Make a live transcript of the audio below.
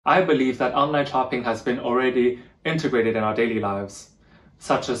I believe that online shopping has been already integrated in our daily lives,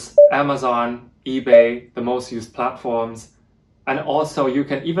 such as Amazon, eBay, the most used platforms, and also you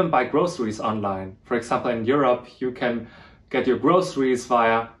can even buy groceries online. For example, in Europe, you can get your groceries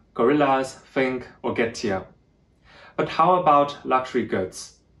via Gorillas, Think, or Getir. But how about luxury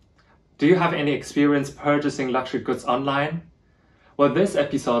goods? Do you have any experience purchasing luxury goods online? Well, this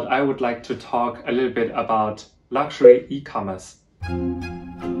episode, I would like to talk a little bit about luxury e-commerce.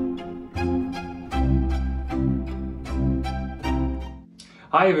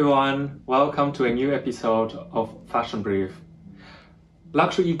 Hi everyone, welcome to a new episode of Fashion Brief.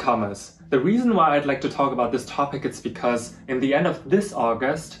 Luxury e-commerce. The reason why I'd like to talk about this topic is because in the end of this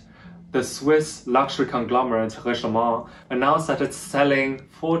August, the Swiss luxury conglomerate Richemont announced that it's selling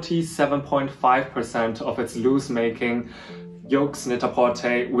 47.5% of its loose-making Yoox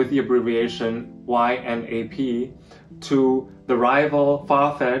Net-a-porter with the abbreviation YNAP to the rival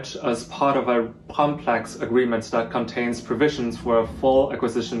Farfetch as part of a complex agreement that contains provisions for a full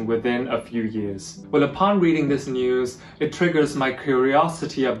acquisition within a few years. Well, upon reading this news, it triggers my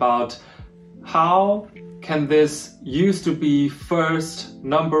curiosity about how can this used to be first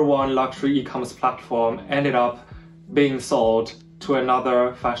 #1 luxury e-commerce platform ended up being sold to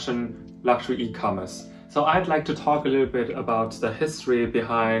another fashion luxury e-commerce. So I'd like to talk a little bit about the history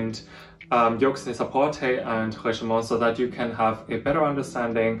behind Yoox Net-a-porter and Richemont so that you can have a better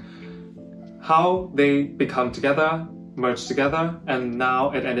understanding how they become together, merged together, and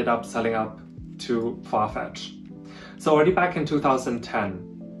now it ended up selling up to Farfetch. So already back in 2010,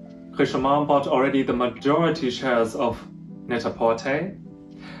 Richemont bought already the majority shares of Net-a-porter,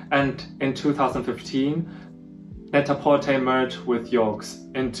 and in 2015, Net-a-porter merged with Yoox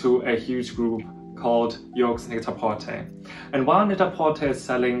into a huge group called Yoox Net-a-porter. And while Net-a-porter is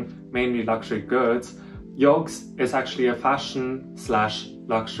selling mainly luxury goods, Yoox is actually a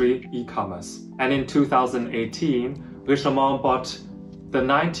fashion/luxury e-commerce. And in 2018, Richemont bought the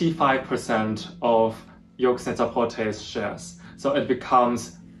 95% of Yoox Net-a-porter's shares. So it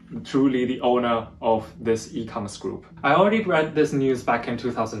becomes truly the owner of this e-commerce group. I already read this news back in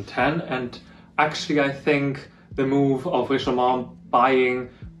 2010, and actually I think the move of Richemont buying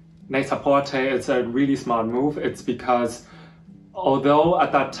Net-a-porter is a really smart move. It's because although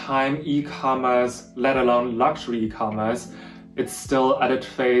at that time e-commerce, let alone luxury e-commerce, it's still at its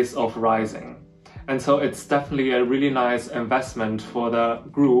phase of rising. And so it's definitely a really nice investment for the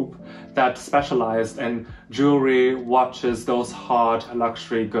group that specialized in jewelry, watches, those hard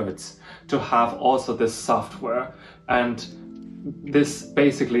luxury goods, to have also this software. And this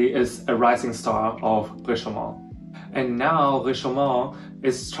basically is a rising star of Richemont. And now Richemont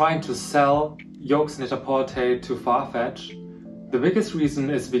is trying to sell Yoox Net-a-porter to Farfetch. The biggest reason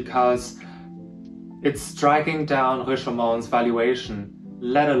is because it's dragging down Richemont's valuation,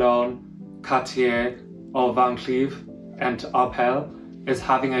 let alone Cartier or Van Cleef and Arpels is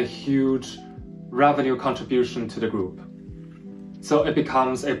having a huge revenue contribution to the group. So it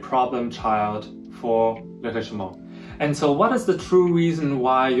becomes a problem child for Richemont. And so what is the true reason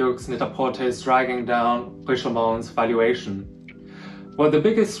why Yoox Net-a-porter is dragging down Richemont's valuation? Well, the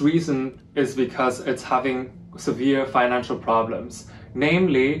biggest reason is because it's having severe financial problems.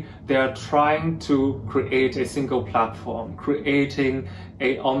 Namely, they are trying to create a single platform, creating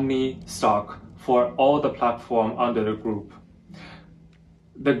a omni stock for all the platform under the group.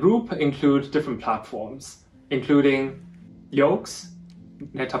 The group includes different platforms, including Yoox,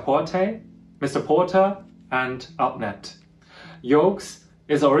 Net-a-porter, Mr. Porter, and Outnet. Yoox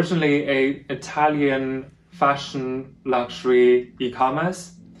is originally an Italian fashion luxury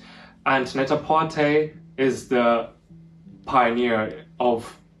e-commerce, and Net-a-porter is the pioneer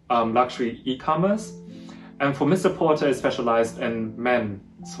of luxury e-commerce. And for Mr. Porter is specialized in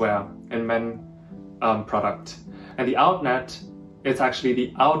menswear, in men product. And the Outnet is actually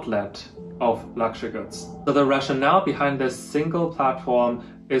the outlet of luxury goods. So the rationale behind this single platform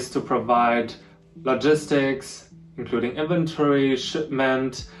is to provide logistics, including inventory,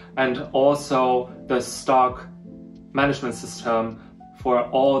 shipment, and also the stock management system for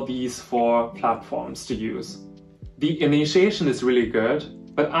all these 4 platforms to use. The initiation is really good,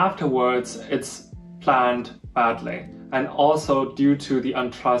 but afterwards it's planned badly. And also due to the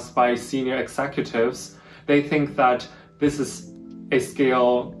untrust by senior executives, they think that this is a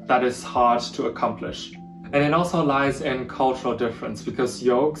scale that is hard to accomplish. And it also lies in cultural difference because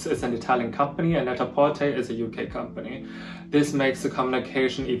Yoox is an Italian company and Net-a-porter is a UK company. This makes the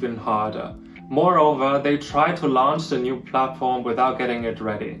communication even harder. Moreover, they try to launch the new platform without getting it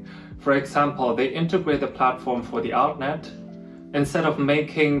ready. For example, they integrate the platform for the Outnet. Instead of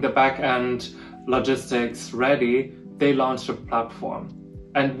making the back-end logistics ready, they launched a platform.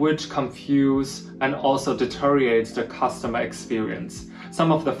 and which confuse and also deteriorate the customer experience.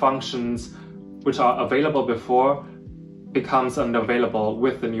 Some of the functions which are available before becomes unavailable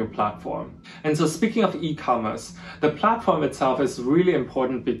with the new platform. And so speaking of e-commerce, the platform itself is really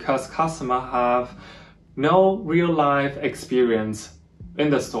important because customers have no real-life experience in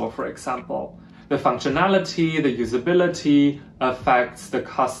the store, for example. The functionality, the usability affects the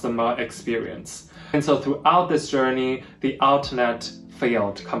customer experience. And so throughout this journey, the outlet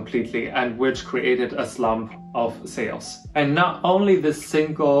failed completely, and which created a slump of sales. And not only this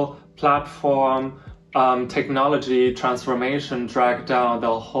single platform technology transformation dragged down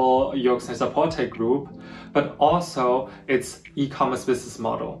the whole Yoox Net-a-porter Group, but also its e-commerce business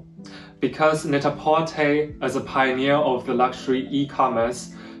model. Because Net-a-porter, as a pioneer of the luxury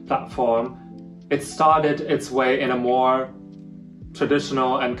e-commerce platform, it started its way in a more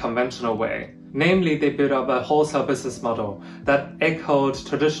traditional and conventional way. Namely, they built up a wholesale business model that echoed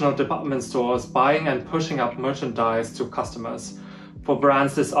traditional department stores buying and pushing up merchandise to customers. For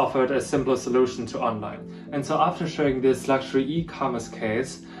brands, this offered a simpler solution to online. And so after showing this luxury e-commerce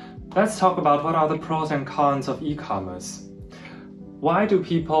case, let's talk about what are the pros and cons of e-commerce. Why do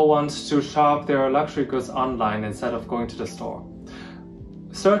people want to shop their luxury goods online instead of going to the store?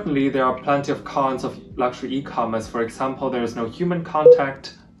 Certainly, there are plenty of cons of luxury e-commerce. For example, there is no human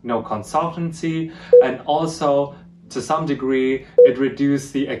contact, no consultancy, and also, to some degree, it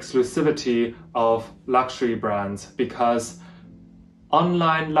reduced the exclusivity of luxury brands because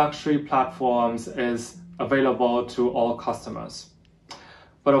online luxury platforms is available to all customers.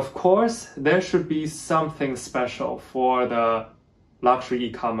 But of course, there should be something special for the luxury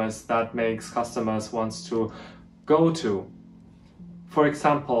e-commerce that makes customers want to go to. For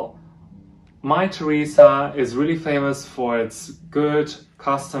example, mytheresa is really famous for its good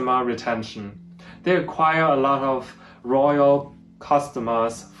customer retention. They acquire a lot of royal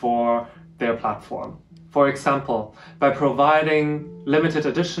customers for their platform. For example, by providing limited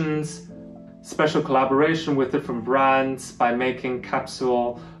editions, special collaboration with different brands, by making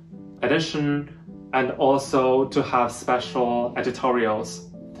capsule edition, and also to have special editorials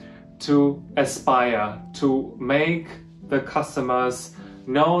to aspire to make the customers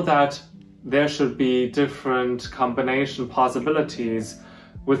know that there should be different combination possibilities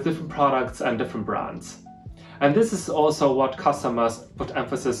with different products and different brands. And this is also what customers put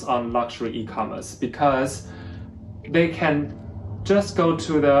emphasis on luxury e-commerce, because they can just go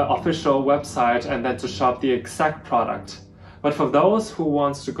to the official website and then to shop the exact product. But for those who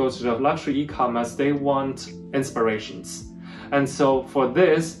want to go to the luxury e-commerce, they want inspirations. And so for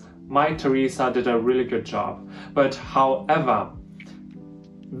this, mytheresa did a really good job. But however,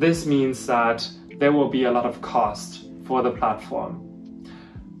 this means that there will be a lot of cost for the platform.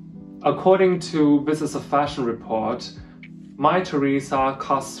 According to Business of Fashion report, mytheresa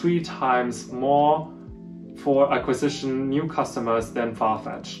costs 3 times more for acquisition new customers than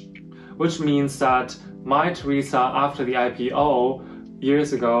Farfetch, which means that mytheresa, after the IPO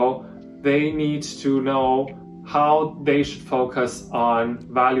years ago, they need to know how they should focus on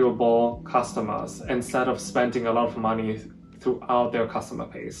valuable customers instead of spending a lot of money throughout their customer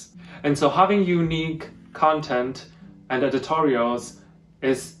base. And so having unique content and editorials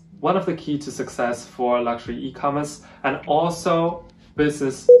is one of the key to success for luxury e-commerce and also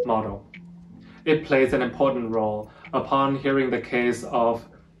business model. It plays an important role upon hearing the case of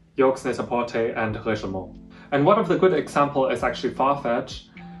Yoox Net-a-porter and Richemont. And one of the good examples is actually Farfetch.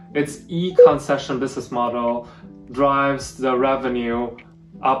 Its e-concession business model drives the revenue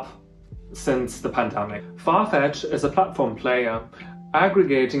up since the pandemic. Farfetch is a platform player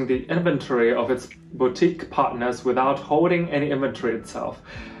aggregating the inventory of its boutique partners without holding any inventory itself.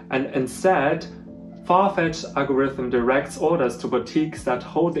 And instead, Farfetch algorithm directs orders to boutiques that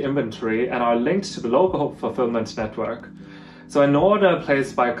hold the inventory and are linked to the local fulfillment network. So an order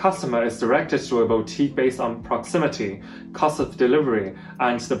placed by a customer is directed to a boutique based on proximity, cost of delivery,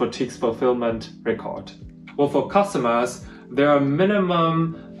 and the boutique's fulfillment record. Well, for customers, there are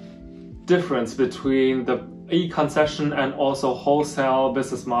minimum difference between the e-concession and also wholesale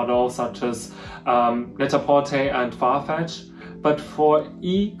business models such as Net-a-porter and Farfetch. But for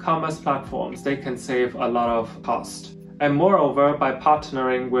e-commerce platforms, they can save a lot of cost. And moreover, by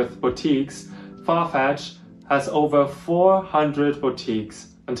partnering with boutiques, Farfetch has over 400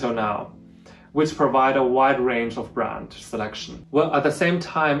 boutiques until now, which provide a wide range of brand selection. Well, at the same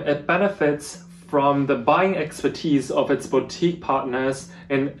time, it benefits from the buying expertise of its boutique partners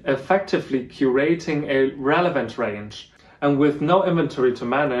in effectively curating a relevant range. And with no inventory to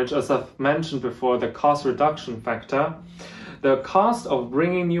manage, as I've mentioned before, the cost reduction factor, the cost of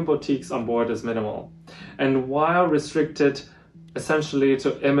bringing new boutiques on board is minimal. And while restricted essentially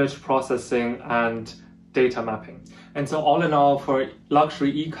to image processing and data mapping. And so all in all, for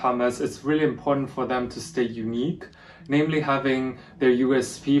luxury e-commerce, it's really important for them to stay unique, namely having their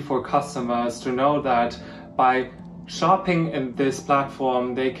USP for customers to know that by shopping in this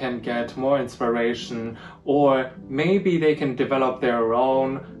platform, they can get more inspiration, or maybe they can develop their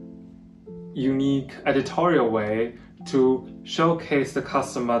own unique editorial way to showcase the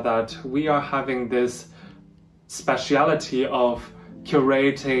customer that we are having this speciality of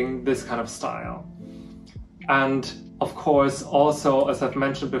curating this kind of style. And of course, also, as I've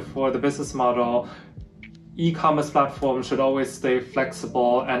mentioned before, the business model, e-commerce platforms should always stay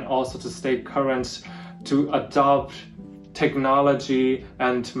flexible and also to stay current, to adopt technology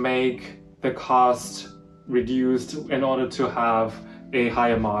and make the cost reduced in order to have a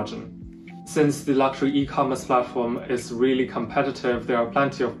higher margin. Since the luxury e-commerce platform is really competitive, there are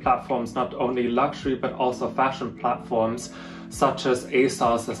plenty of platforms, not only luxury but also fashion platforms such as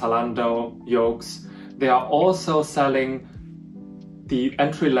ASOS, Zalando, Yoox. They are also selling the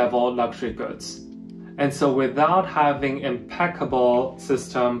entry-level luxury goods. And so without having impeccable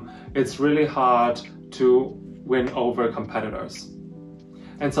system, it's really hard to win over competitors.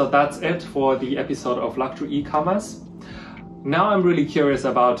 And so that's it for the episode of luxury e-commerce. Now I'm really curious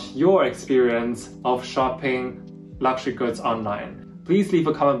about your experience of shopping luxury goods online. Please leave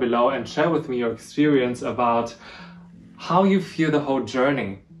a comment below and share with me your experience about how you feel the whole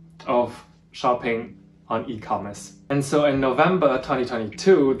journey of shopping on e-commerce. And so in November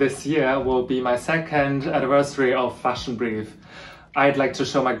 2022, this year, will be my second anniversary of Fashion Brief. I'd like to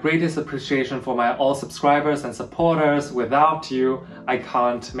show my greatest appreciation for my all subscribers and supporters. Without you, I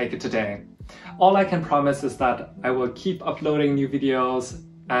can't make it today. All I can promise is that I will keep uploading new videos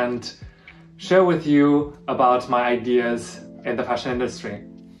and share with you about my ideas in the fashion industry.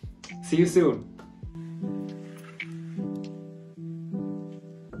 See you soon.